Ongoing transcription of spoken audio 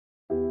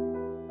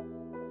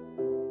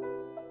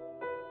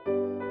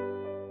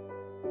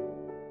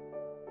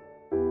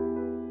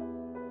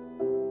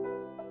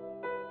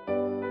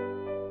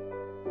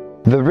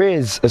There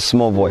is a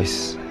small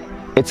voice.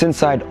 It's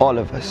inside all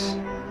of us.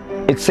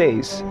 It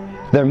says,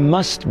 there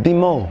must be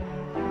more.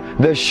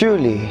 There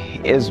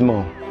surely is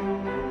more.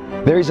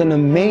 There is an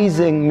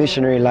amazing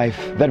missionary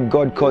life that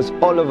God calls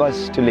all of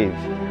us to live.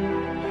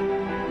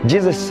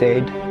 Jesus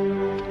said,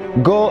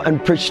 go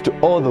and preach to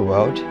all the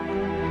world,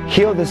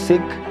 heal the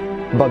sick,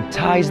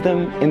 baptize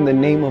them in the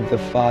name of the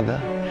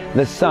Father,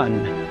 the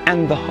Son,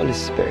 and the Holy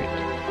Spirit.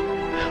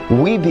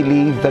 We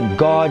believe that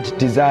God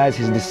desires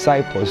His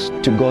disciples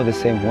to go the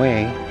same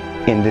way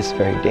in this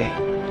very day.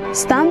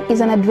 Stu-mm is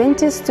an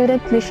Adventist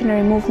student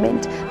missionary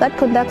movement that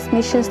conducts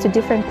missions to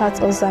different parts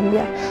of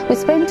Zambia. We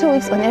spend 2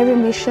 weeks on every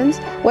mission,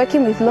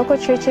 working with local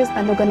churches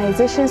and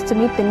organizations to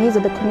meet the needs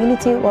of the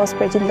community while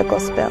spreading the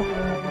gospel.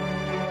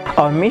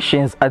 Our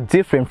missions are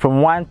different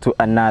from one to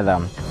another.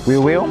 We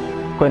will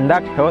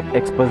conduct health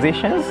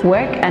expositions,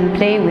 work and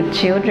play with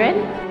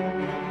children,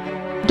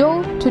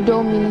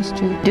 door-to-door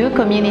ministry, do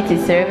community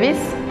service,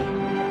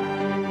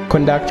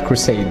 conduct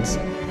crusades,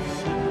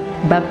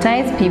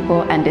 baptize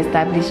people and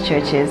establish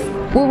churches.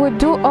 We will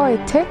do all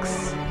it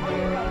takes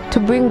to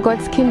bring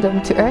God's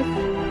kingdom to earth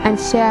and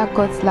share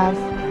God's love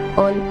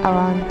all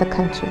around the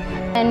country.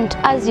 And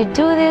as you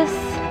do this,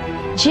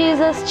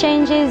 Jesus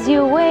changes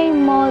you way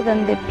more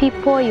than the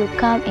people you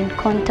come in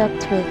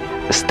contact with.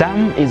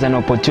 Stu-mm is an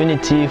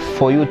opportunity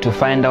for you to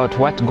find out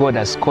what God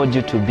has called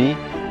you to be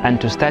and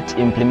to start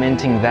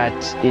implementing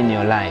that in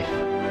your life.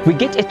 We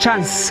get a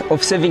chance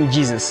of serving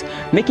Jesus,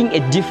 making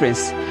a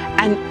difference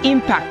and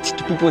impact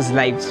to people's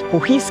lives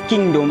for His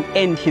kingdom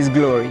and His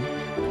glory.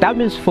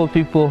 Stu-mm is for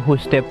people who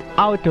step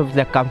out of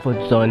their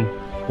comfort zone,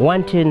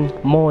 wanting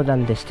more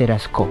than the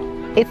status quo.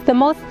 It's the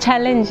most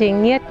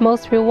challenging yet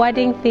most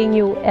rewarding thing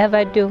you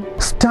ever do.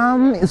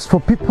 Stu-mm is for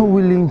people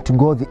willing to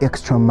go the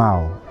extra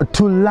mile,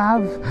 to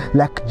love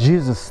like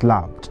Jesus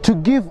loved, to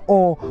give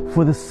all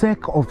for the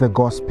sake of the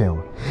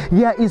gospel.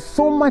 There is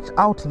so much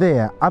out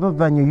there other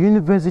than your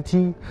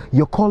university,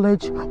 your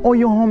college, or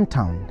your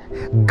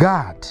hometown.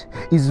 God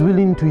is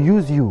willing to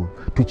use you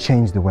to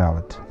change the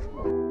world.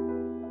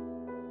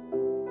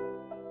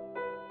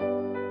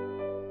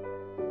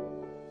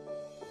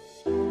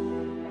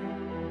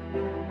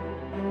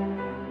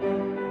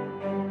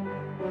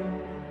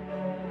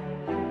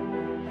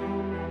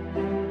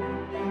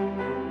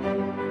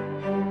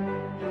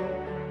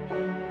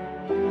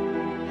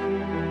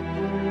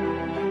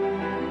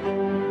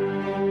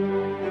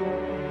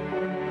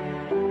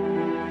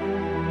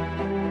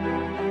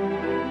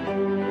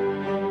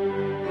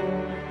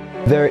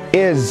 There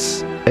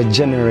is a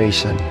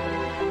generation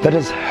that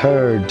has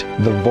heard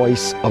the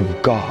voice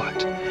of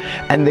God,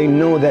 and they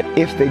know that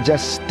if they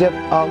just step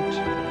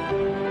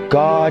out,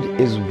 God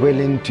is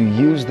willing to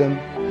use them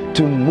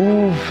to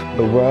move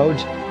the world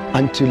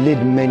and to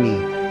lead many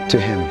to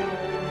Him.